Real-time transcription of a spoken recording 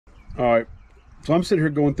All right, so I'm sitting here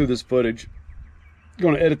going through this footage,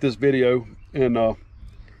 going to edit this video, and I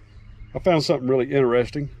found something really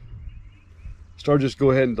interesting. So I just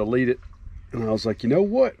go ahead and delete it, and I was like, you know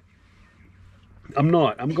what? I'm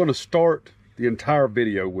going to start the entire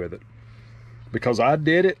video with it because I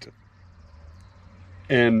did it,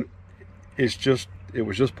 and it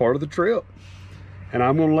was just part of the trip. And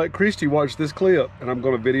I'm going to let Christy watch this clip, and I'm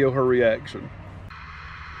going to video her reaction.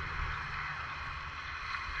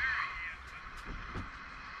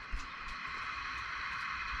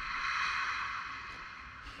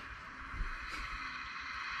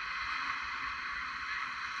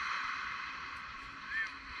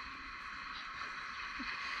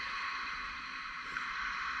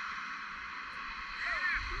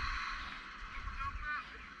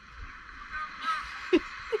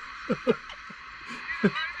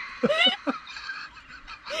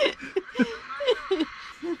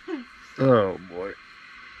 Oh boy.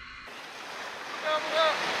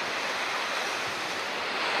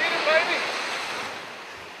 Get it, baby.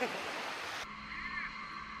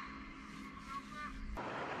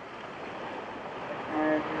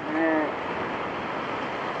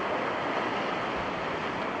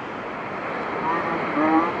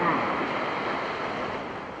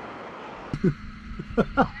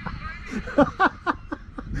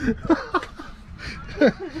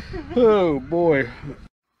 Oh boy.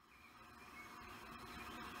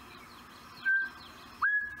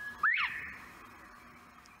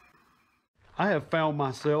 I have found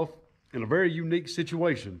myself in a very unique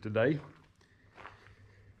situation today.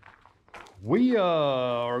 We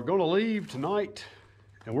are going to leave tonight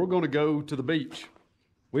and we're going to go to the beach.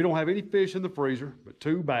 We don't have any fish in the freezer, but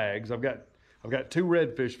 2 bags. I've got 2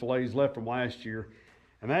 redfish fillets left from last year,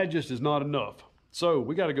 and that just is not enough. So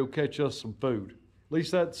we got to go catch us some food. At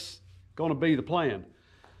least that's going to be the plan.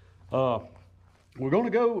 We're going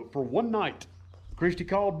to go for one night. Christy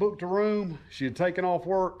called, booked a room. She had taken off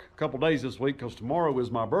work a couple days this week because tomorrow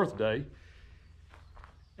is my birthday.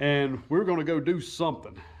 And we're going to go do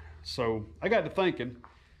something. So I got to thinking,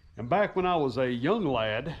 and back when I was a young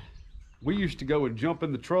lad, we used to go and jump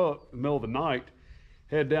in the truck in the middle of the night,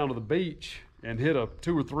 head down to the beach, and hit a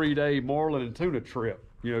 2 or 3 day marlin and tuna trip.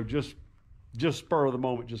 You know, just spur of the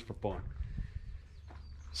moment, just for fun.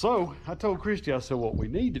 So I told Christy, I said, what we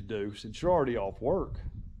need to do, since you're already off work,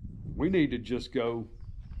 we need to just go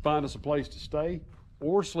find us a place to stay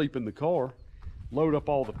or sleep in the car, load up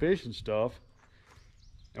all the fish and stuff,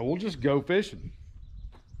 and we'll just go fishing.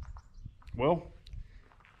 Well,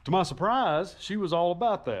 to my surprise, she was all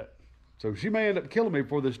about that. So she may end up killing me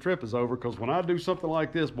before this trip is over, because when I do something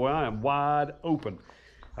like this, boy, I am wide open.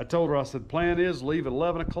 I told her, I said, plan is leave at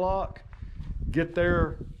 11 o'clock, get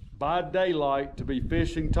there by daylight to be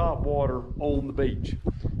fishing top water on the beach.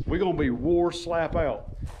 We're going to be wore slap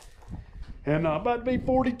out. And I'm about to be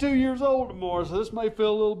 42 years old tomorrow, so this may feel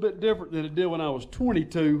a little bit different than it did when I was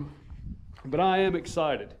 22, but I am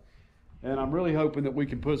excited. And I'm really hoping that we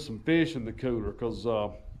can put some fish in the cooler because,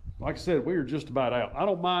 like I said, we are just about out. I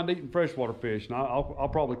don't mind eating freshwater fish, and I'll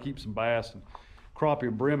probably keep some bass and crappie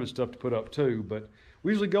and brim and stuff to put up too, but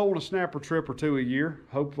we usually go on a snapper trip or 2 a year.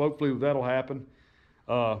 Hopefully that'll happen.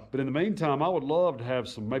 But in the meantime, I would love to have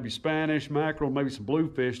some maybe Spanish, mackerel, maybe some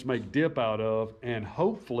bluefish to make dip out of, and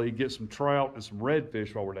hopefully get some trout and some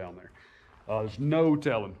redfish while we're down there. There's no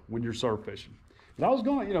telling when you're surf fishing. But I was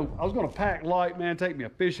going to pack light, man, take me a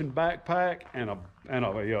fishing backpack and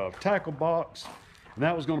a tackle box, and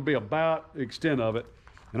that was going to be about the extent of it.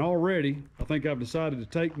 And already, I think I've decided to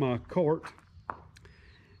take my cart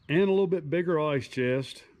and a little bit bigger ice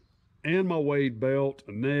chest and my wade belt,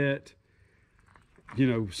 a net, you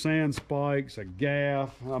know, sand spikes, a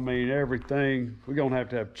gaff, I mean, everything. We're going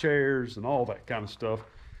to have chairs and all that kind of stuff.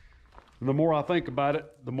 And the more I think about it,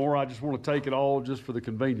 the more I just want to take it all just for the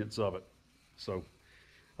convenience of it. So,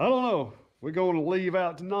 I don't know. We're going to leave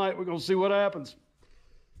out tonight. We're going to see what happens.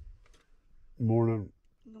 Morning.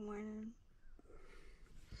 Good morning.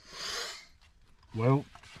 Well,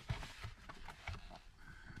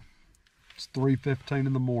 it's 3:15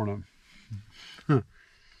 in the morning.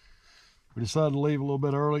 We decided to leave a little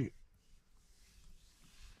bit early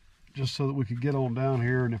just so that we could get on down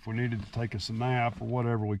here, and if we needed to take us a nap or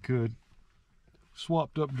whatever, we could.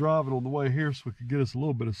 Swapped up driving on the way here so we could get us a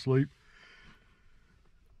little bit of sleep.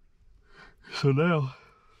 So now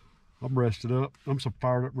I'm rested up. I'm so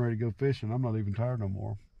fired up and ready to go fishing. I'm not even tired no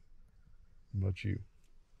more. How about you?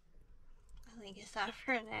 I think it's time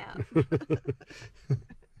for a nap.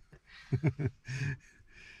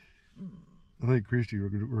 I think Christy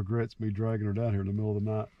regrets me dragging her down here in the middle of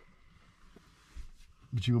the night.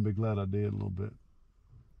 But you're going to be glad I did a little bit.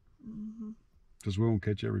 Mm-hmm. because we won't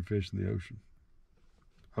catch every fish in the ocean.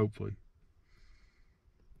 Hopefully.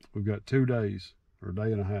 We've got 2 days, or a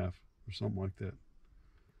day and a half, or something like that.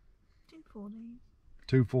 2 full days.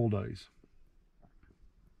 2 full days.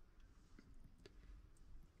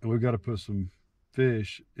 And we've got to put some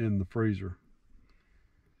fish in the freezer.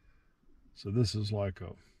 So this is like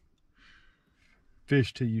a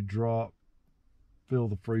fish till you drop, fill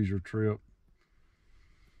the freezer trip,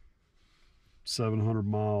 700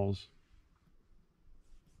 miles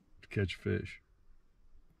to catch fish.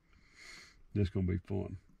 It's gonna be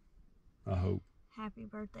fun, I hope. Happy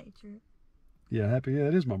birthday, trip. Yeah, yeah,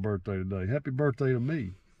 it is my birthday today. Happy birthday to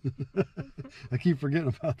me. I keep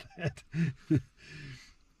forgetting about that.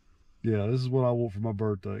 Yeah, this is what I want for my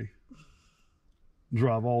birthday.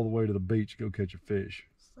 Drive all the way to the beach, go catch a fish.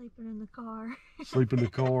 Sleeping in the car. Sleep in the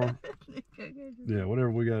car. Yeah, whatever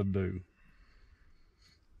we got to do.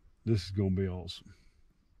 This is going to be awesome.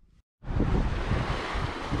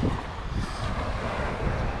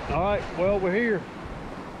 All right, well, we're here.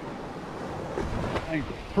 Ain't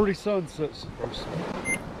pretty sunsets.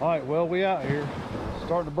 All right, well, we out here.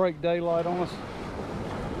 Starting to break daylight on us.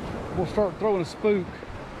 We'll start throwing a spook.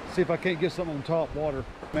 See if I can't get something on top water.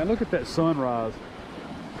 Man, look at that sunrise.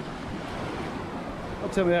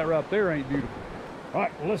 Don't tell me that right there ain't beautiful. All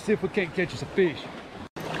right, well, let's see if we can't catch us a fish.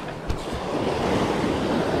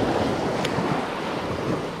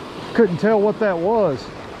 Couldn't tell what that was.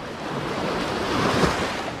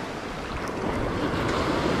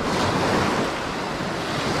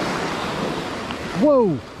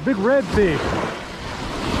 Whoa, big redfish.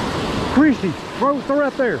 Christy, throw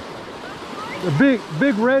right there. The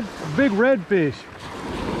big redfish.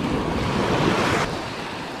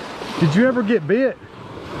 Did you ever get bit?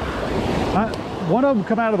 One of them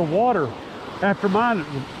come out of the water after mine.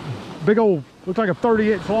 Big old, looks like a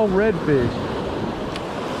 30-inch long redfish.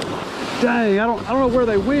 Dang, I don't know where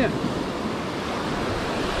they went.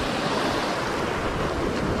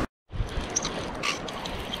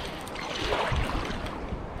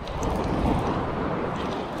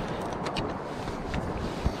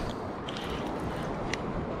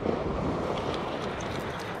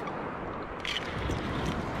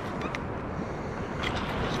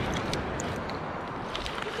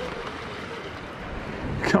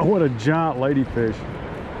 God, what a giant ladyfish.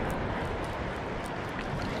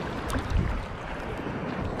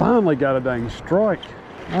 Finally got a dang strike.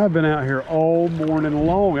 I've been out here all morning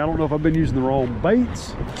long. I don't know if I've been using the wrong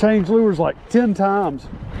baits. Changed lures like 10 times.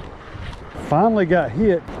 Finally got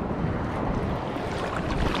hit.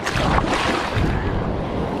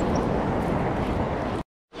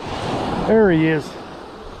 There he is.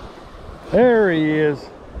 There he is.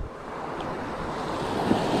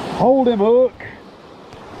 Hold him, hook.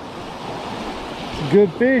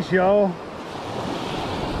 Good fish, y'all.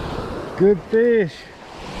 Good fish.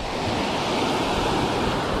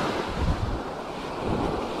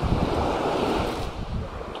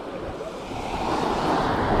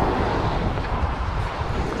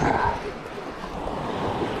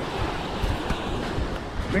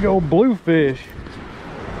 Big old bluefish.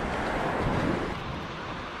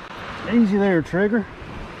 Easy there, Trigger.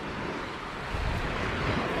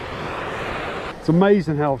 It's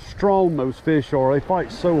amazing how strong those fish are. They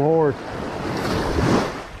fight so hard.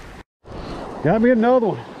 Got me another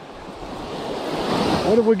one.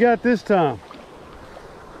 What have we got this time?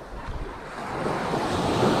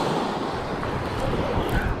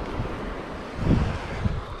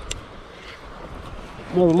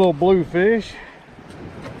 Another little bluefish.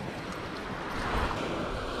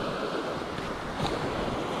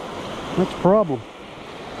 That's a problem.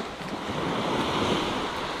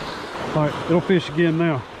 All right, it'll fish again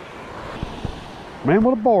now. Man,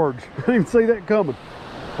 what a barge. I didn't even see that coming.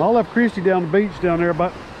 I left Christy down the beach down there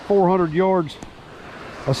about 400 yards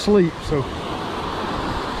asleep, so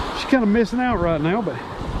she's kind of missing out right now, but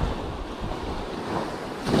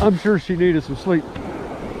I'm sure she needed some sleep.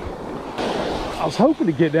 I was hoping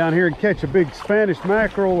to get down here and catch a big Spanish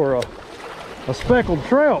mackerel or a speckled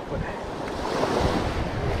trout, but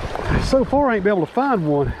so far I ain't been able to find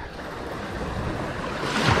one.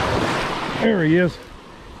 There he is.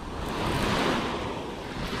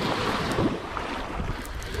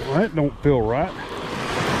 Well, that don't feel right.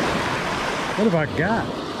 What have I got?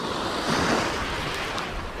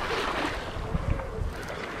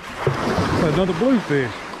 Another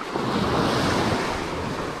bluefish.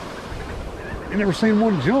 I never seen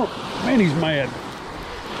one jump. Man, he's mad.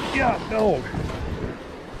 God dog.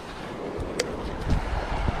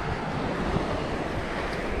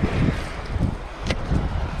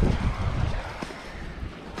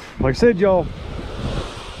 Like I said, y'all,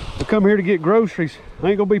 I come here to get groceries. I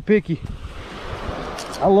ain't gonna be picky.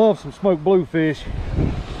 I love some smoked bluefish.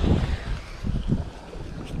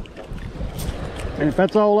 And if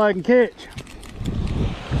that's all I can catch,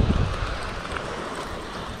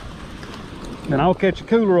 then I'll catch a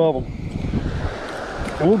cooler of them.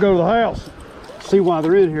 And we'll go to the house, see why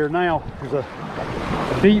they're in here now. There's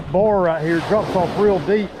a deep bar right here, it drops off real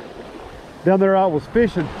deep. Down there I was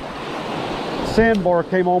fishing, sandbar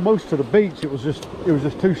came almost to the beach. It was just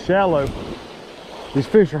too shallow. These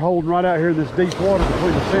fish are holding right out here in this deep water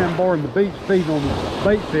between the sandbar and the beach, feeding on the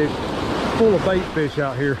bait fish. Full of bait fish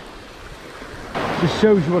out here. Just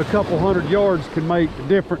shows you what a couple hundred yards can make a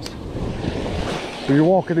difference. When you're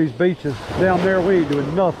walking these beaches, down there we ain't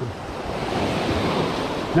doing nothing.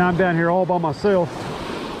 Now I'm down here all by myself.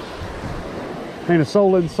 Ain't a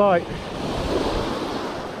soul in sight.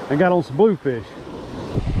 And got on some bluefish.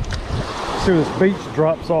 See where this beach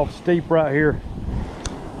drops off steep right here.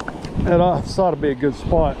 And I thought it'd be a good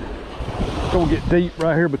spot. It's gonna get deep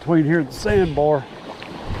right here between here and the sandbar.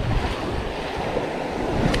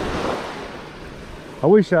 I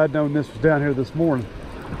wish I'd known this was down here this morning.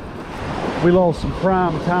 We lost some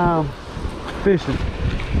prime time fishing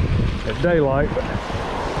at daylight, but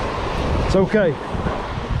it's okay.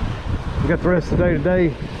 We got the rest of the day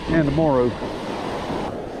today and tomorrow.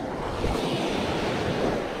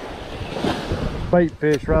 Bait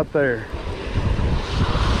fish right there.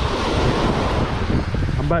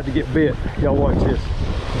 I'm about to get bit. Y'all watch this.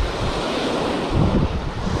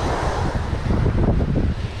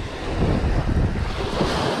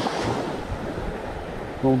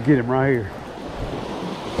 We'll get him right here.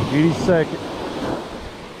 Any second.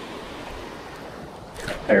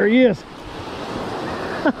 There he is.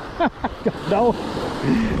 No.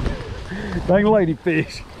 Dang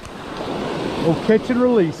ladyfish. Oh, catch and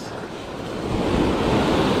release.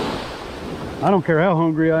 I don't care how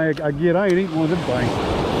hungry I get, I ain't eating one of them things.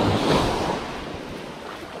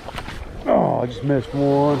 Oh, I just missed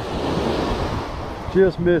one.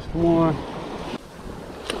 Just missed one.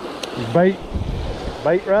 Bait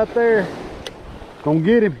right there. Gonna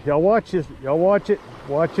get him. Y'all watch this. Y'all watch it.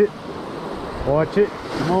 Watch it. Watch it.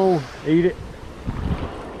 Come on. Eat it.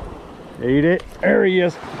 Eat it. There he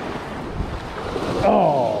is.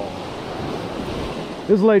 Oh.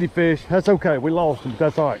 This is ladyfish. That's okay. We lost him.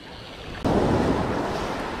 That's all right.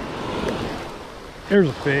 There's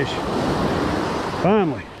a fish.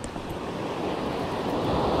 Finally.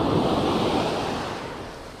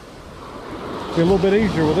 Be a little bit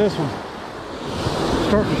easier with this one.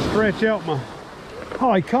 Starting to stretch out my...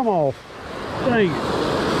 Oh, he come off. Dang it.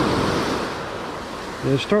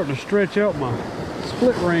 Yeah, it's starting to stretch out my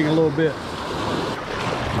split ring a little bit.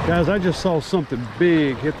 Guys, I just saw something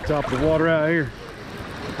big hit the top of the water out here.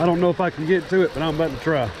 I don't know if I can get to it, but I'm about to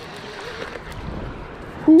try.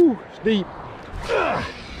 Whew, it's deep. Ugh.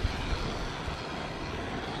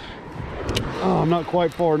 Oh, I'm not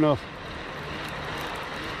quite far enough.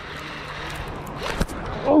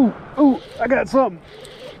 Oh, oh, I got something.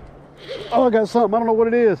 Oh, I got something. I don't know what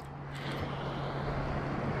it is.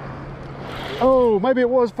 Oh, maybe it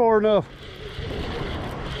was far enough.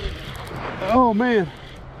 Oh, man.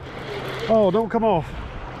 Oh, don't come off.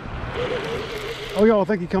 Oh, y'all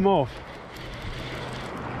think he come off.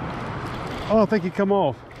 Oh, I think he come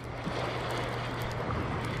off.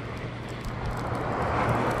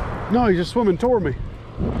 No, he's just swimming toward me.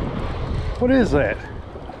 What is that?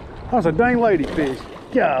 That's a dang ladyfish.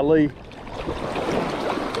 Golly.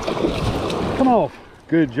 Come off.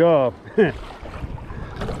 Good job.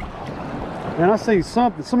 And I seen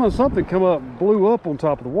something come up and blew up on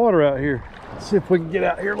top of the water out here. Let's see if we can get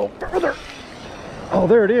out here a little further. Oh,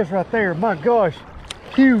 there it is right there. My gosh.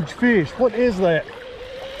 Huge fish. What is that?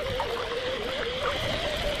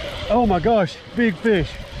 Oh my gosh. Big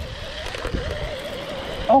fish.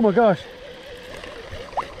 Oh my gosh.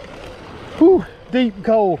 Whew. Deep and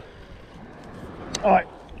cold. All right.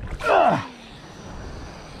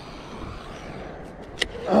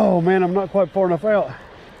 Oh man, I'm not quite far enough out.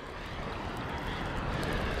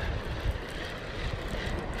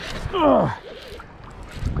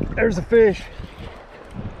 There's a fish.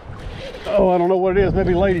 Oh, I don't know what it is.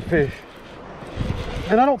 Maybe ladyfish.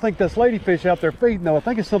 And I don't think that's ladyfish out there feeding though. I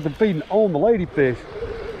think it's something feeding on the ladyfish.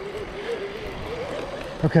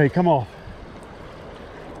 Okay, come on.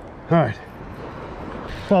 All right.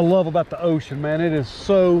 That's what I love about the ocean, man. It is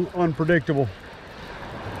so unpredictable.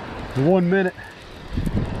 In 1 minute,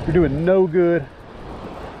 you're doing no good.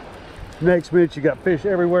 Next minute, you got fish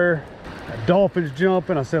everywhere. Got dolphins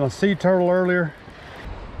jumping. I said a sea turtle earlier.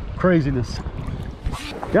 Craziness.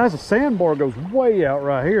 Guys, the sandbar goes way out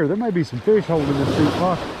right here. There may be some fish holding this deep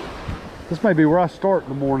pocket. This may be where I start in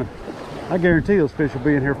the morning. I guarantee those fish will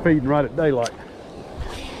be in here feeding right at daylight.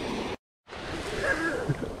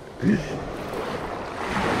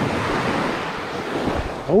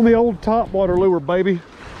 On the old top water lure, baby.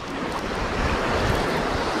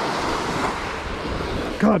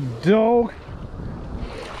 God dog.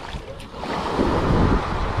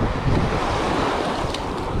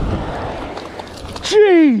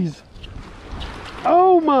 Jeez.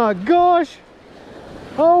 Oh my gosh.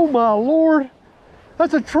 Oh my Lord.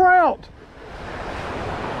 That's a trout.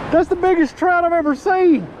 That's the biggest trout I've ever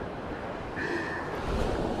seen.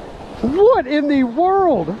 What in the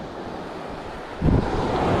world?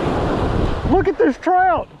 Look at this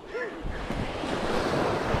trout.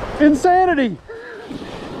 Insanity.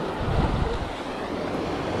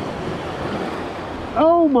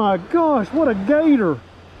 Oh my gosh, what a gator.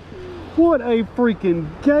 What a freaking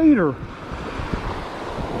gator.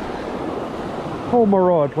 Hold my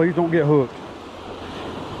rod, please, don't get hooked.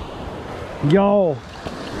 Y'all.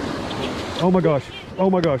 Oh my gosh, oh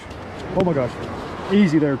my gosh, oh my gosh.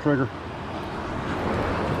 Easy there, Trigger.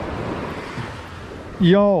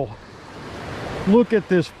 Y'all, look at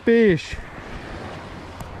this fish.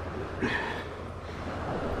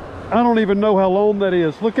 I don't even know how long that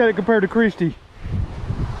is. Look at it compared to Christy.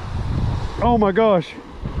 Oh my gosh.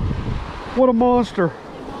 What a monster.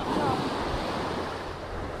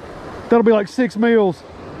 That'll be like 6 meals.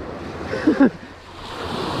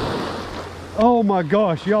 Oh my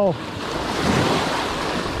gosh, y'all.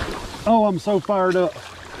 Oh, I'm so fired up.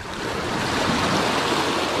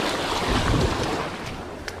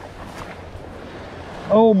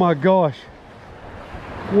 Oh my gosh.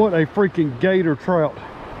 What a freaking gator trout.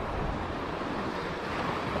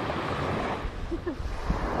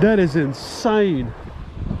 That is insane.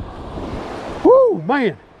 Woo,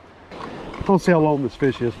 man. Let's see how long this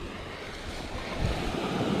fish is.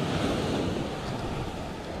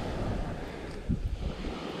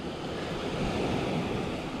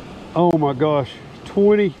 Oh my gosh,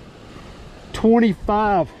 25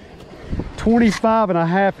 and a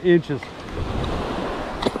half inches.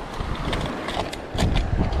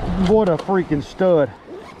 What a freaking stud.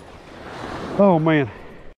 Oh man.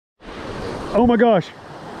 Oh my gosh.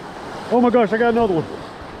 Oh my gosh, I got another one,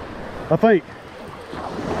 I think.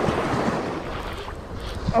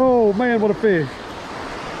 Oh man, what a fish.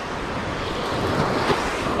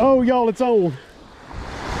 Oh y'all, it's on.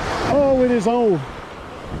 Oh, it is on.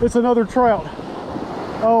 It's another trout.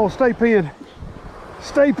 Oh, stay pinned.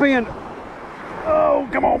 Stay pinned. Oh,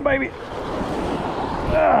 come on, baby.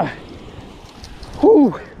 Ah.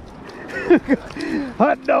 Whoo.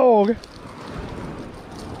 Hot dog.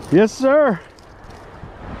 Yes, sir.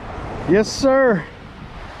 Yes, sir.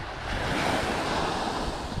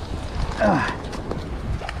 Ah.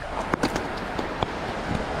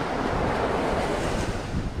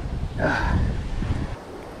 Ah.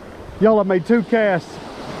 Y'all, I made 2 casts.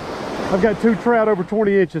 I've got 2 trout over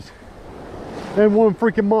 20 inches and 1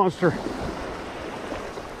 freaking monster.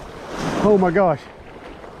 Oh my gosh.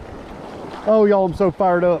 Oh y'all, I'm so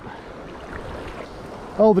fired up.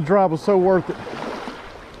 Oh, the drive was so worth it.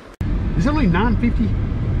 Is it only 9:50?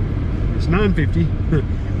 It's 9:50.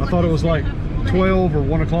 I thought it was like 12 or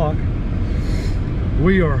 1 o'clock.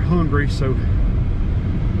 We are hungry, so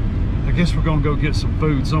I guess we're gonna go get some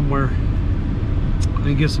food somewhere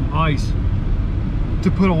and get some ice to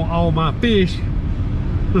put on all my fish.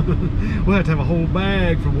 We'll have to have a whole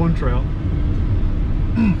bag for 1 trout.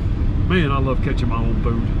 Man, I love catching my own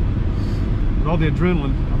food. With all the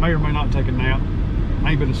adrenaline, I may or may not take a nap. I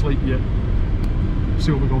ain't been asleep yet.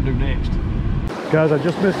 See what we're gonna do next. Guys, I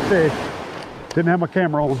just missed a fish. Didn't have my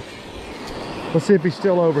camera on. Let's see if he's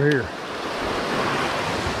still over here.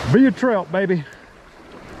 Be a trout, baby.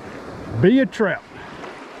 Be a trout.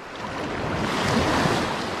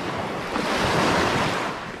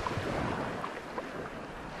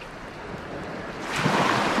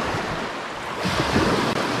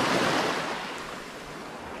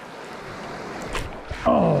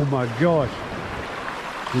 Oh my gosh.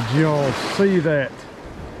 Did y'all see that?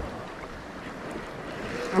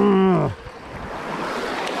 All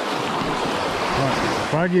right,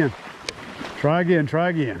 try again. Try again, try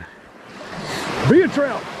again. Be a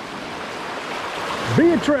trout.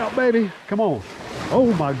 Be a trout, baby. Come on.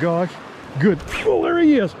 Oh my gosh. Good. Oh, there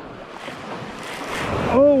he is.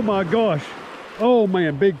 Oh my gosh. Oh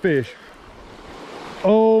man, big fish.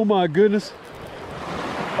 Oh my goodness.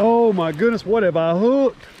 Oh my goodness, what have I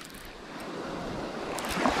hooked?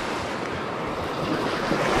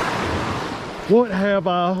 What have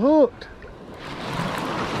I hooked?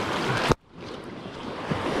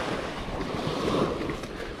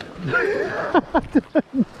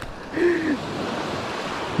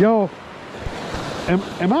 Yo,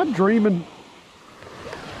 am I dreaming?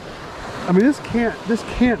 I mean, this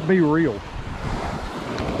can't be real.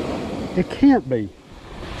 It can't be.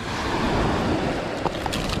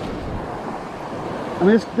 I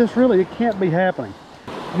mean, this really, it can't be happening.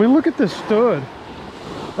 I mean, look at this stud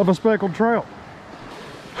of a speckled trout.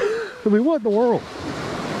 I mean, what in the world?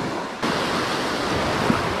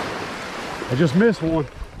 I just missed one.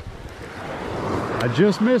 I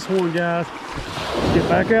just missed one, guys. Get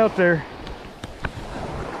back out there.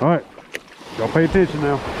 All right, y'all pay attention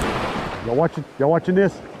now. Y'all watching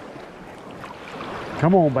this?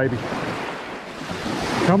 Come on, baby.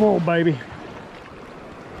 Come on, baby.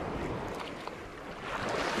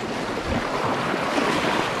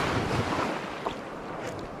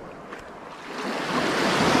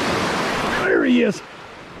 There he is.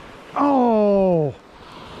 Oh.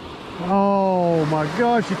 Oh my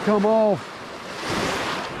gosh, he come off.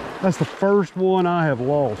 That's the first one I have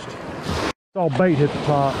lost. Saw bait hit the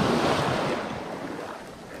top.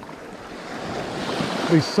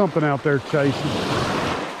 At least something out there chasing.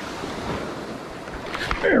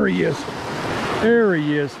 There he is. There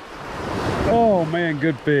he is. Oh man,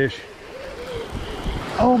 good fish.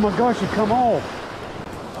 Oh my gosh, he come off.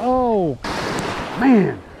 Oh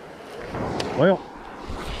man. Well,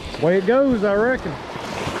 that's the way it goes, I reckon.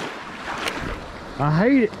 I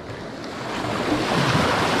hate it.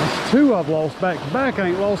 That's two I've lost back to back. I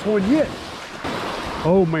ain't lost one yet.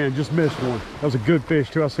 Oh man, just missed one. That was a good fish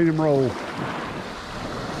too. I seen him roll.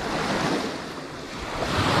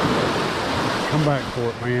 Come back for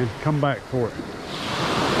it, man. Come back for it.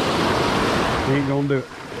 He ain't gonna do it.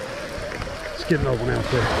 Let's get another one out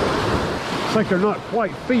there. It's like they're not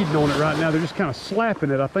quite feeding on it right now. They're just kind of slapping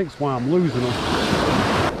it. I think that's why I'm losing them.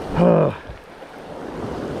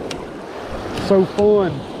 So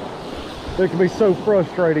fun. It can be so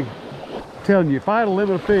frustrating. I'm telling you, if I had a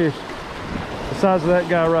limit of fish the size of that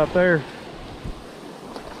guy right there,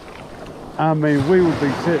 I mean, we would be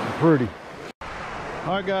sitting pretty.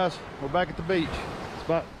 All right, guys, we're back at the beach. It's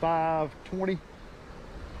about 5:20,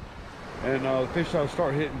 and the fish will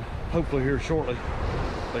start hitting hopefully here shortly.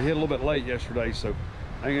 They hit a little bit late yesterday, so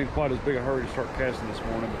I ain't in quite as big a hurry to start casting this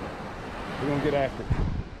morning, but we're gonna get after it.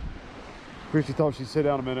 Christy thought she'd sit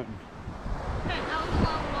down a minute.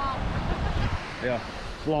 Yeah,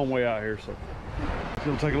 it's a long way out here, so she's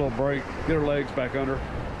gonna take a little break, get her legs back under,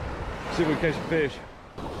 see if we can catch a fish.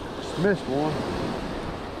 Just missed one.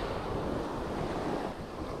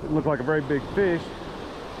 Didn't look like a very big fish.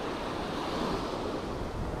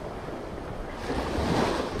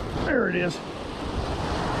 There it is.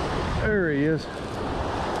 There he is.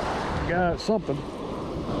 Got something.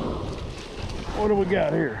 What do we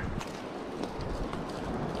got here?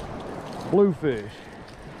 Bluefish.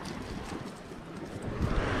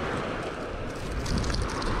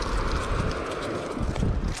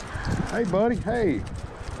 Hey, buddy. Hey.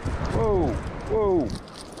 Whoa. Whoa.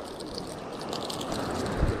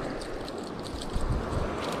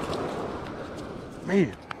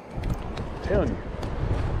 Man, I'm telling you.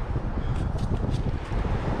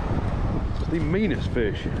 The meanest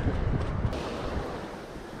fish.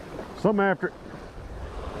 Something after it.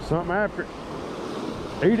 Something after it.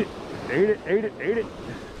 Eat it. Eat it. Eat it. Eat it.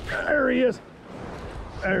 There he is.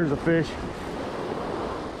 There's a fish.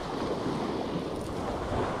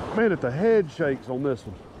 Man, if the head shakes on this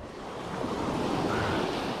one.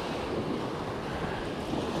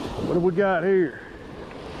 What have we got here?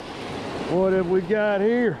 What have we got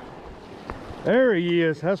here? There he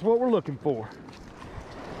is. That's what we're looking for.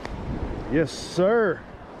 Yes, sir.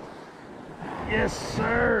 Yes,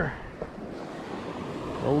 sir.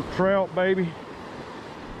 Old trout, baby.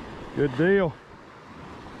 Good deal.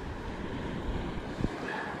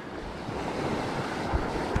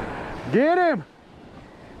 Get him.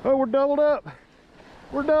 Oh, we're doubled up.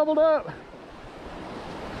 We're doubled up.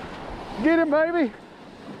 Get him, baby.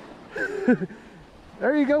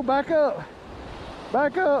 There you go. Back up.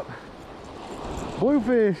 Back up.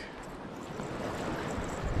 Bluefish.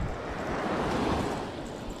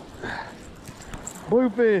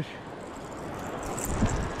 Bluefish.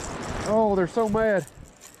 Oh, they're so mad.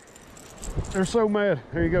 They're so mad.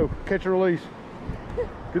 There you go. Catch and release.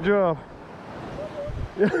 Good job.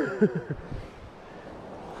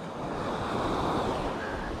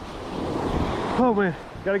 Oh man,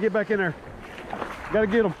 gotta get back in there. Gotta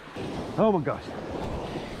get them. Oh my gosh.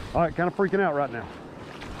 All right, kind of freaking out right now.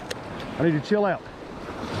 I need to chill out.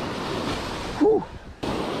 Whew.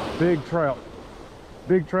 Big trout.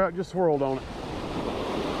 Big trout just swirled on it.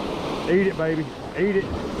 Eat it, baby. Eat it.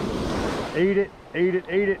 Eat it. Eat it.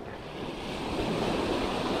 Eat it.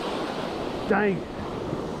 Dang it.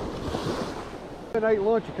 And ate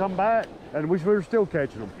lunch and come back, and we were still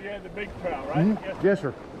catching them. You had the big trout, right? Mm-hmm. Yes,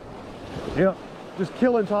 sir. Yep, just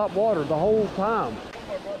killing top water the whole time.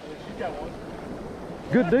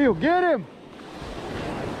 Good deal. Get him!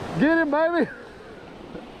 Get him, baby!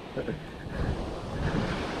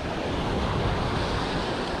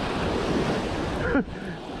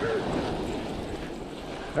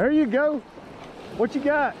 There you go. What you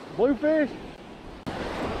got? Bluefish?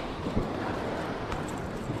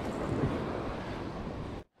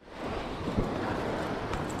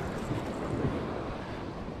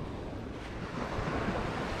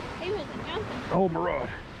 He wasn't jumping. Hold my rod.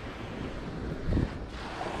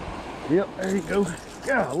 Yep, there you go.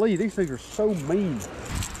 Golly, these things are so mean.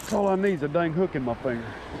 That's all I need is a dang hook in my finger.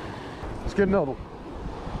 Let's get another one.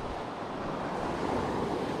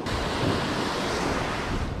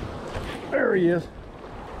 There he is.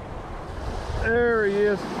 There he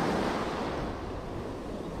is.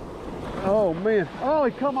 Oh man. Oh,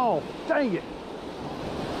 he come off. Dang it.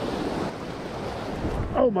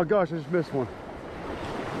 Oh my gosh, I just missed one.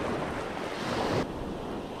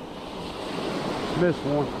 Missed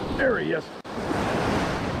one. There he is.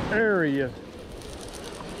 There he is.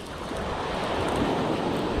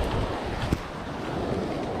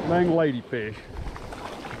 Dang ladyfish.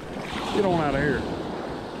 Get on out of here.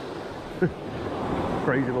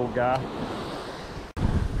 Crazy little guy.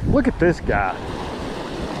 Look at this guy.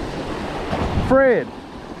 Fred,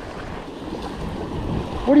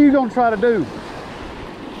 what are you gonna try to do?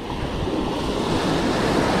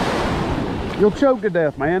 You'll choke to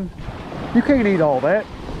death, man. You can't eat all that.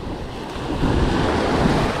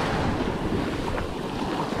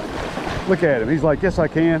 Look at him. He's like, yes, I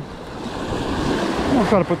can. I'm gonna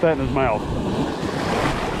try to put that in his mouth.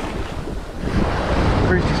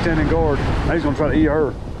 Christy's standing guard. Now he's gonna try to eat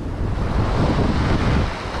her.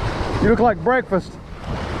 You look like breakfast.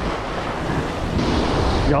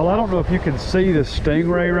 Y'all, I don't know if you can see this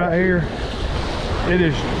stingray right here. It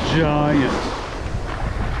is giant.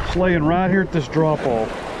 It's laying right here at this drop off.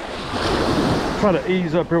 Try to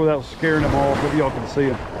ease up here without scaring him off. Maybe y'all can see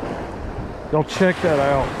him. Y'all check that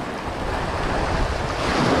out.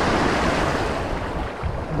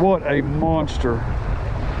 What a monster.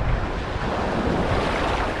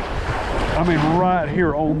 I mean, right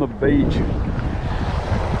here on the beach.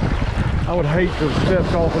 I would hate to have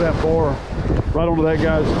stepped off of that bar right onto that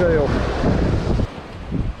guy's tail.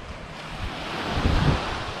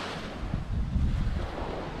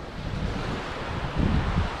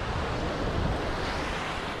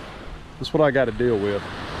 That's what I got to deal with.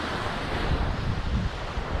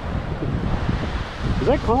 Is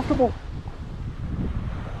that comfortable?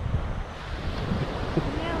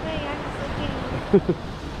 No, babe, I'm sleeping.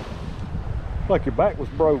 Like your back was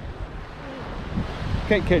broke.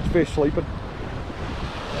 Can't catch fish sleeping.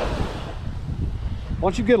 Why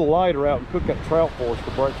don't you get a lighter out and cook that trout for us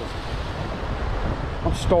for breakfast?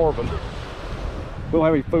 I'm starving. We don't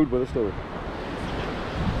have any food with us, do we?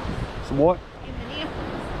 Some what?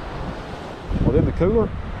 What, in the cooler?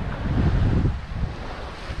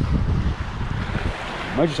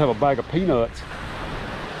 May just have a bag of peanuts.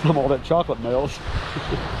 Some all that chocolate melts.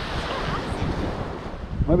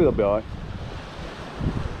 Maybe they'll be all right.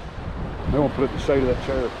 They won't put it in the shade of that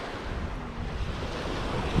chair.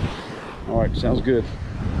 All right, sounds good.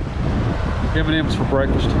 M&M's for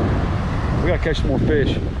breakfast. We gotta catch some more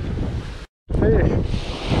fish. Fish.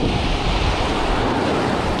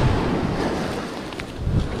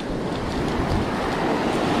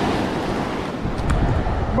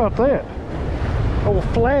 How about that? Oh, a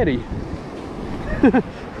flatty.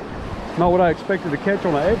 Not what I expected to catch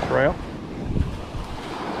on an edge trout.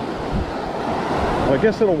 Well, I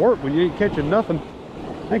guess it'll work when you ain't catching nothing.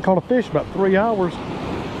 I ain't caught a fish about 3 hours.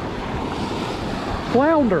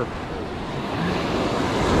 Flounder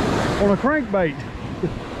on a crankbait.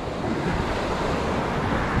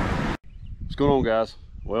 What's going on, guys?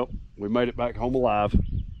 Well, we made it back home alive.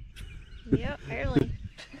 Yep, early.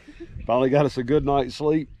 Finally got us a good night's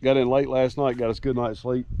sleep. Got in late last night, got us a good night's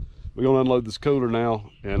sleep. We're gonna unload this cooler now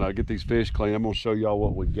and get these fish clean. I'm gonna show y'all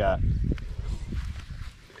what we got.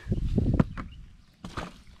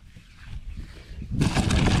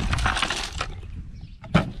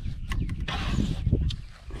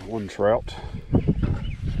 One trout,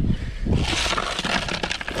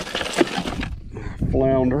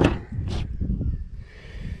 flounder,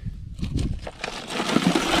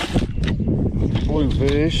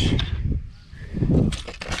 bluefish,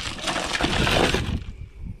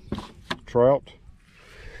 trout.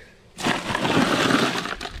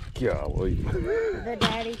 Golly. The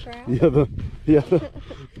daddy trout? Yeah, the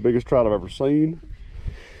biggest trout I've ever seen.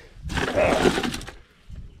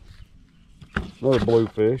 Another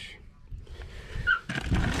bluefish.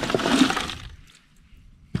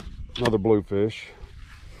 Another bluefish.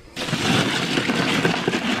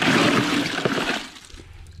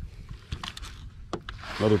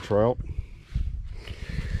 Another trout.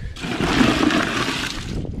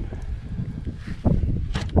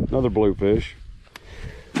 Another bluefish.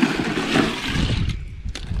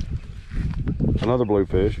 Another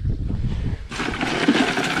bluefish.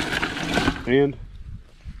 And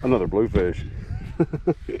another bluefish.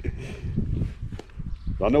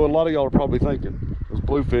 I know a lot of y'all are probably thinking those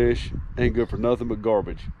bluefish ain't good for nothing but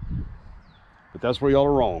garbage. But that's where y'all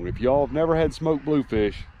are wrong. If y'all have never had smoked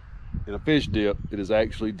bluefish in a fish dip, it is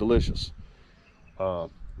actually delicious.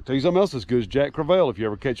 I'll tell you something else that's good is Jack Crevalle. If you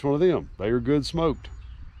ever catch one of them, they are good smoked.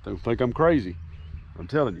 Don't think I'm crazy. I'm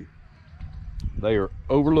telling you, they are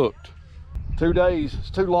overlooked. 2 days,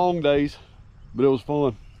 it's 2 long days, but it was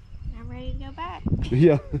fun. I'm ready to go back.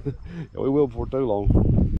 Yeah, we will before too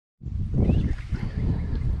long.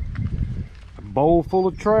 A bowl full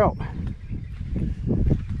of trout.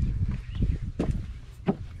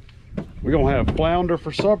 We're gonna have flounder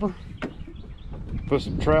for supper. Put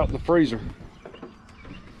some trout in the freezer.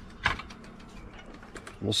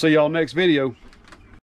 We'll see y'all next video.